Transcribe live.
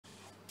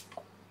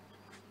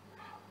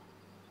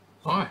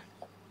Hi,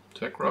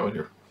 Tech Rode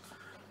here.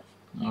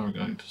 Now we're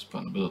going to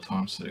spend a bit of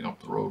time setting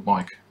up the Rode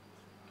mic.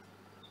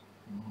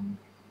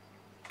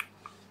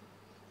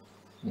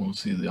 Want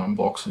to see the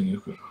unboxing? You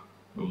could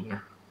go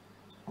there,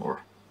 or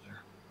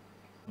there.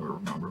 I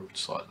don't remember which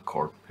side the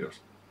card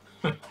appears.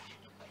 Let's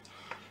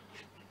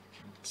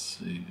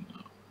see.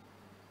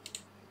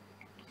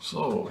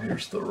 So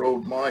here's the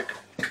Rode mic.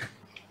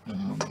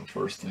 And the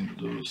first thing to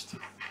do is to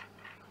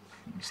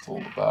install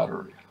the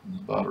battery. And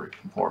the battery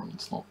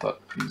compartment's not that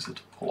easy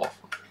to pull off.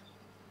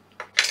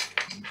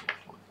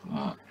 Like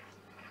that.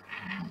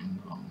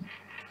 And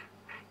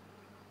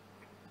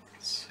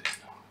let's see.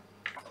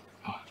 Oh,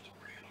 I have to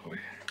bring it away.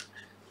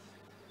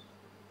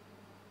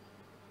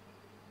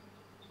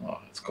 Oh,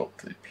 it's got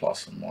the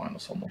plus and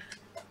minus on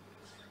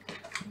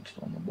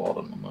the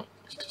bottom, and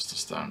that's just a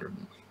standard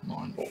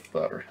 9-volt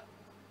battery.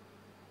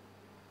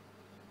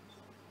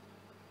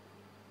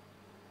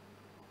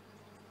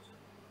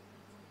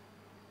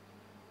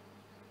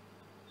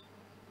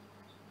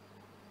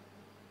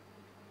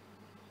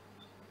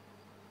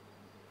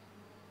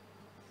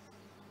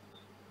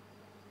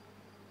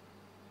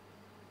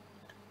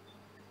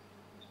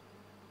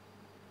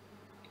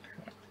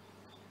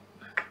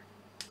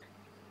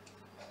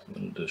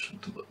 In addition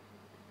to the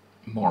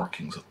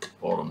markings at the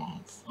bottom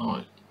of,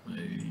 oh,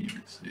 maybe you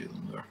can see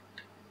them there.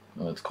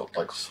 It's got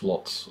like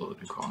slots so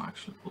that you can't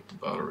actually put the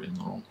battery in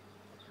the wrong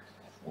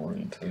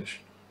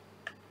orientation.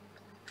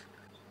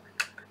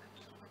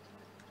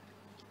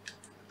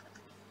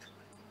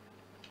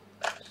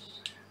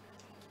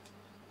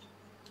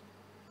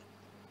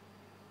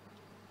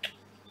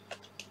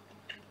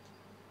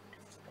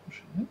 Push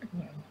it in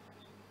there.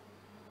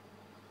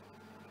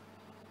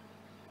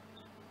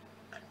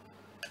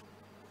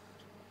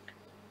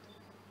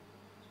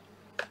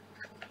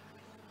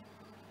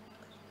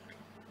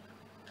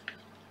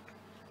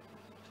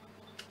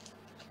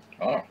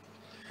 Ah.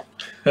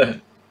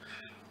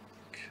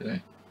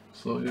 Okay,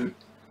 so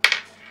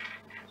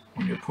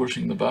when you're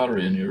pushing the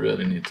battery in, you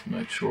really need to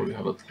make sure you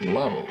have it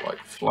level, like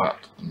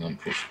flat, and then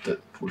push it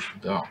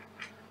down.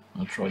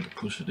 I tried to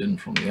push it in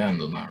from the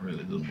end, and that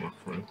really didn't work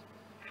for you.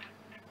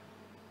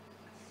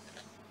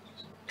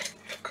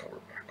 Cover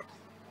back on.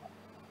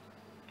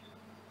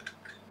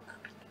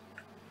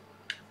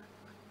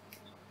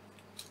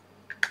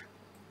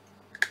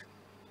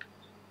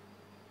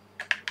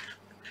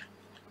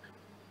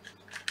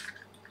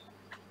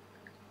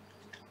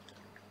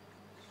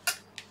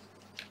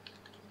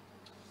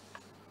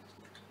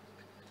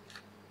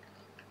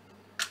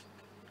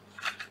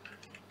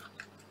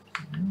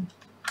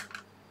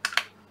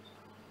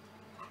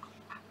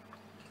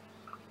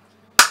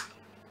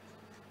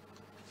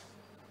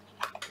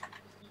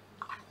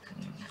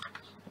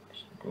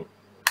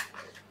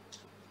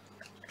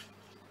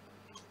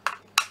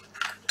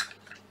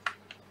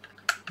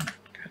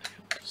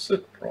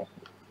 Sit properly.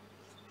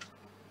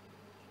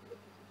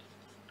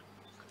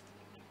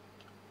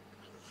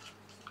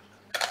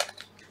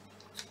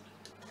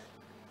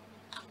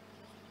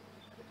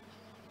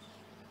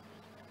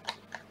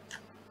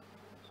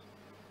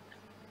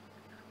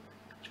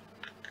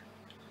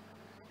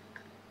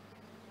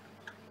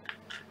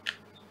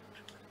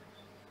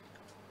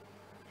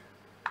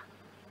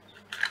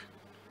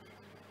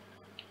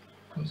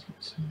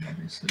 Doesn't seem to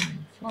be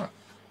sitting flat.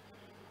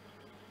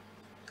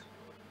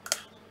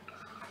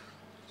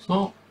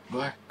 So,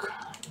 back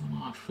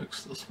when I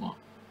fix this one.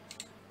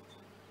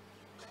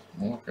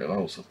 Okay,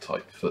 that was a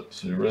tight fit,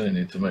 so you really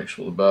need to make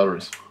sure the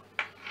battery's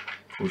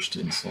pushed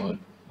inside,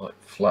 like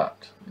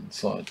flat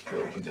inside, to be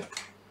able to get the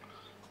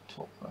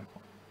top back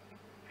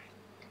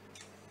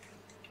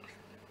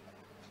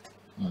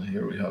on. And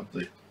here we have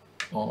the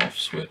on-off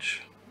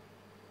switch.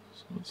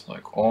 So it's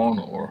like on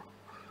or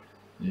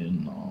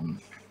in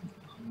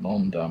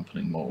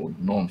non-dampening mode,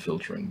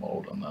 non-filtering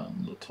mode, and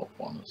then the top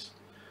one is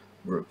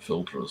where it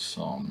filters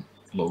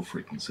low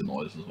frequency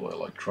noises, or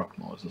like truck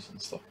noises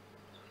and stuff.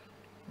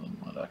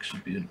 That might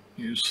actually be in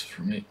use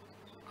for me.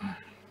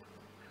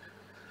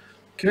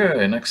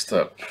 Okay, next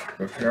step,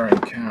 preparing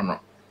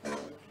camera.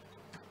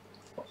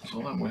 So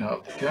then we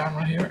have the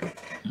camera here,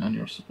 and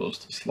you're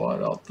supposed to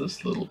slide out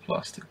this little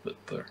plastic bit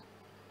there.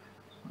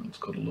 And it's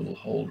got a little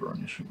holder, and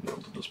you should be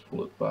able to just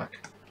pull it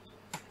back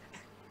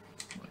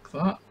like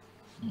that,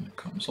 and it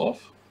comes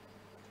off.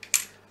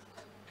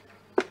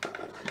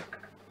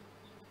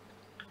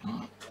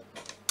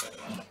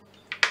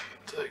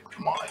 Take the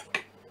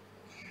mic.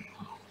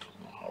 I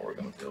don't know how we're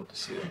going to be able to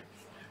see it.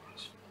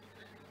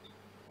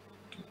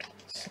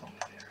 This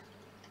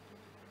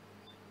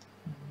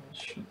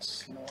should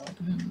slide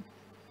in.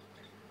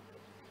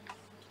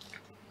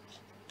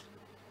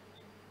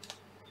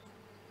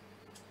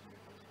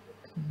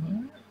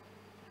 There.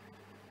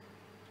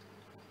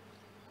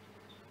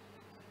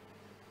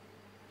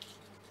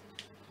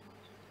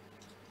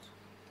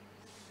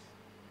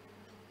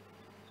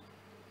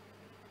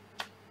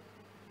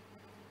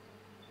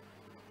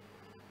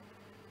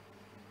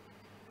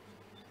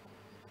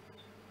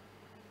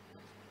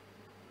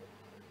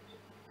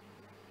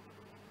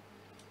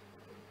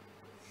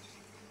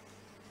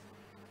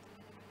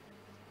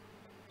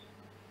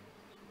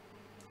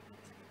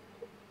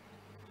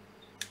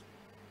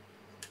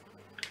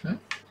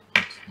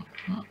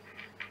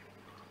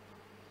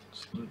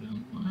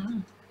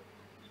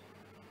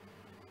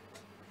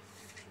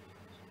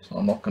 So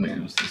I'm not going to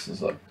use this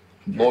as a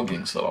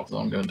vlogging setup.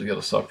 I'm going to get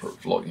a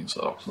separate vlogging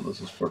setup. So this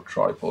is for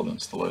tripod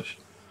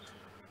installation.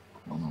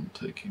 And I'm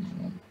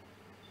taking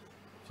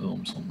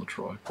films on the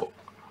tripod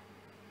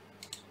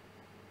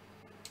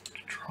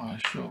to try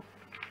and show.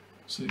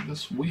 See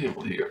this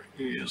wheel here,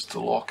 you use to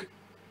lock it.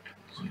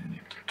 So you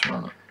need to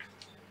turn it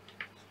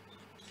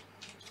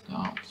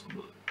down so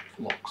that it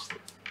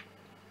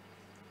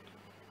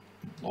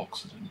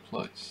locks it in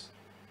place.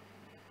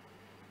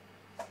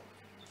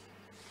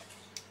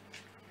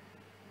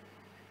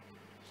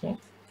 So,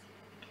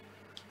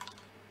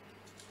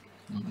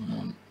 and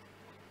then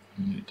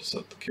you need to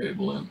set the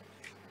cable in.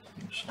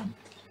 There's some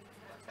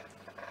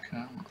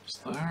cameras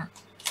there.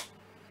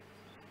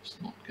 It's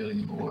not getting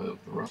in the way of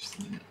the rest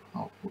of the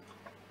output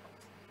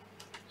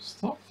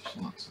stuff,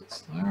 so that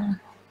sits there.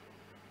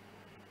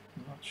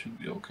 That should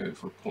be okay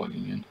for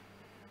plugging in.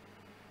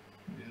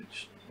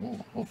 I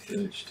hope the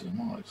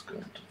HDMI is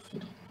going to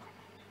fit in there.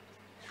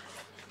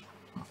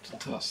 Have to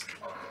test.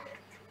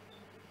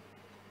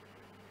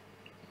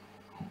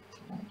 Hope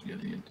there won't be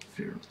any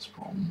interference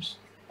problems.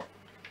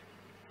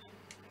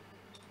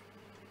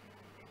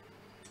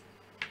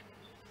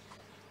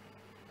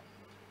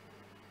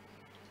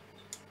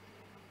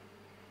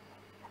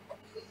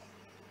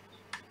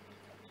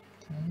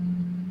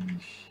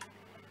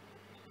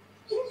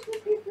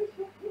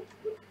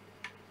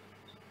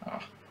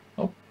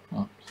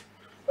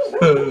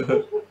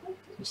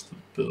 Just a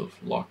bit of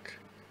luck.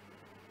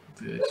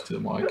 The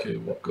HDMI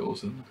cable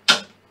goes in.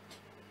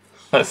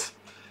 That's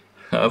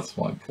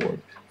my port.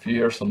 If you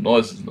hear some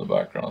noises in the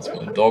background, it's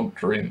my dog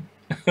dreaming.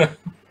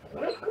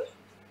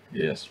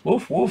 Yes,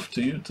 woof woof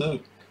to you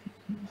too.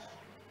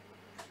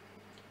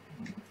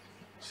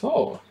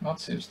 So that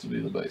seems to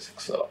be the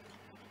basic setup.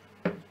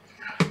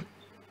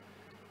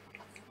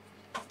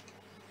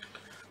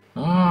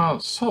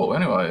 So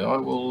anyway, I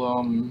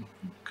will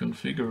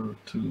configure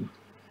to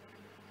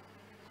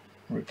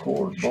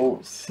record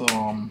both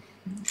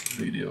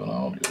video and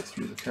audio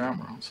through the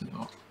camera and see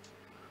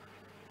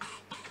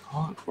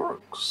how it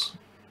works.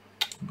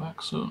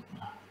 Back soon.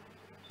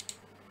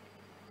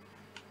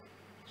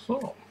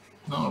 So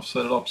now I've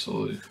set it up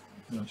so that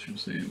you should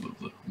see with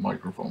the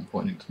microphone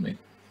pointing to me.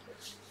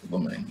 The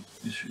main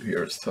issue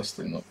here is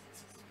testing the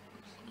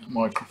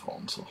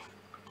microphone, so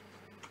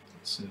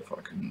let's see if I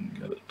can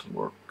get it to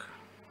work.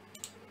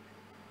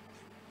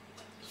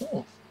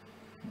 So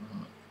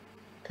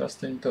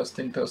testing,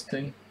 testing,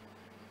 testing,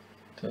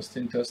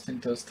 testing, testing,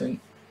 testing.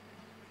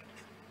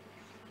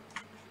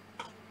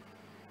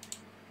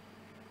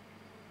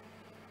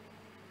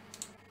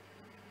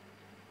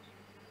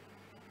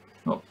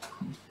 Oh,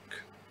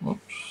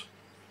 whoops.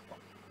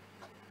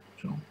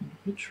 Jump in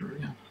the picture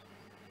again.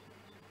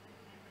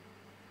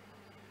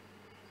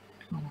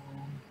 Come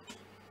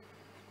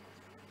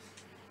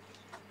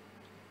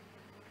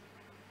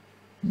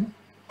on.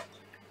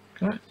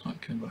 Okay, I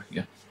came back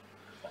again.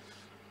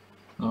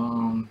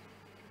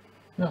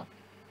 Yeah,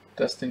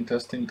 testing,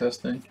 testing,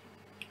 testing.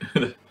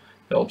 It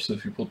helps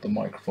if you put the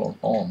microphone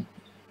on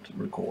to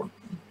record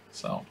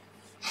sound.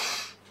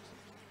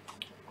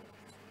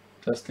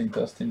 Testing,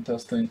 testing,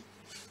 testing.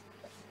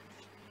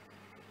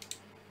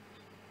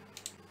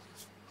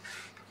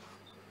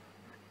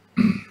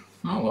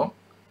 Oh well.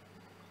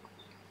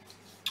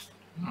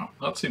 No,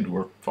 that seemed to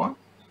work fine.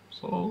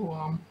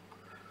 So,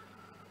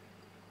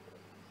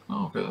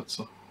 okay, that's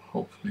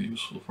hopefully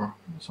useful for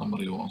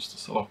somebody who wants to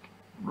set up a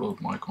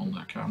Rode mic on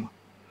their camera.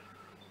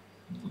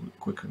 A little bit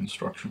quicker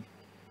instruction.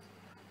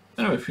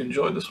 Anyway, if you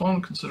enjoyed this one,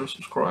 consider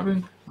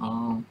subscribing.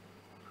 Now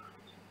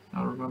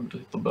remember to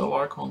hit the bell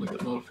icon to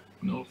get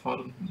notified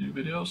of new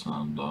videos,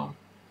 and I'll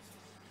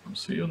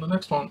see you in the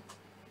next one.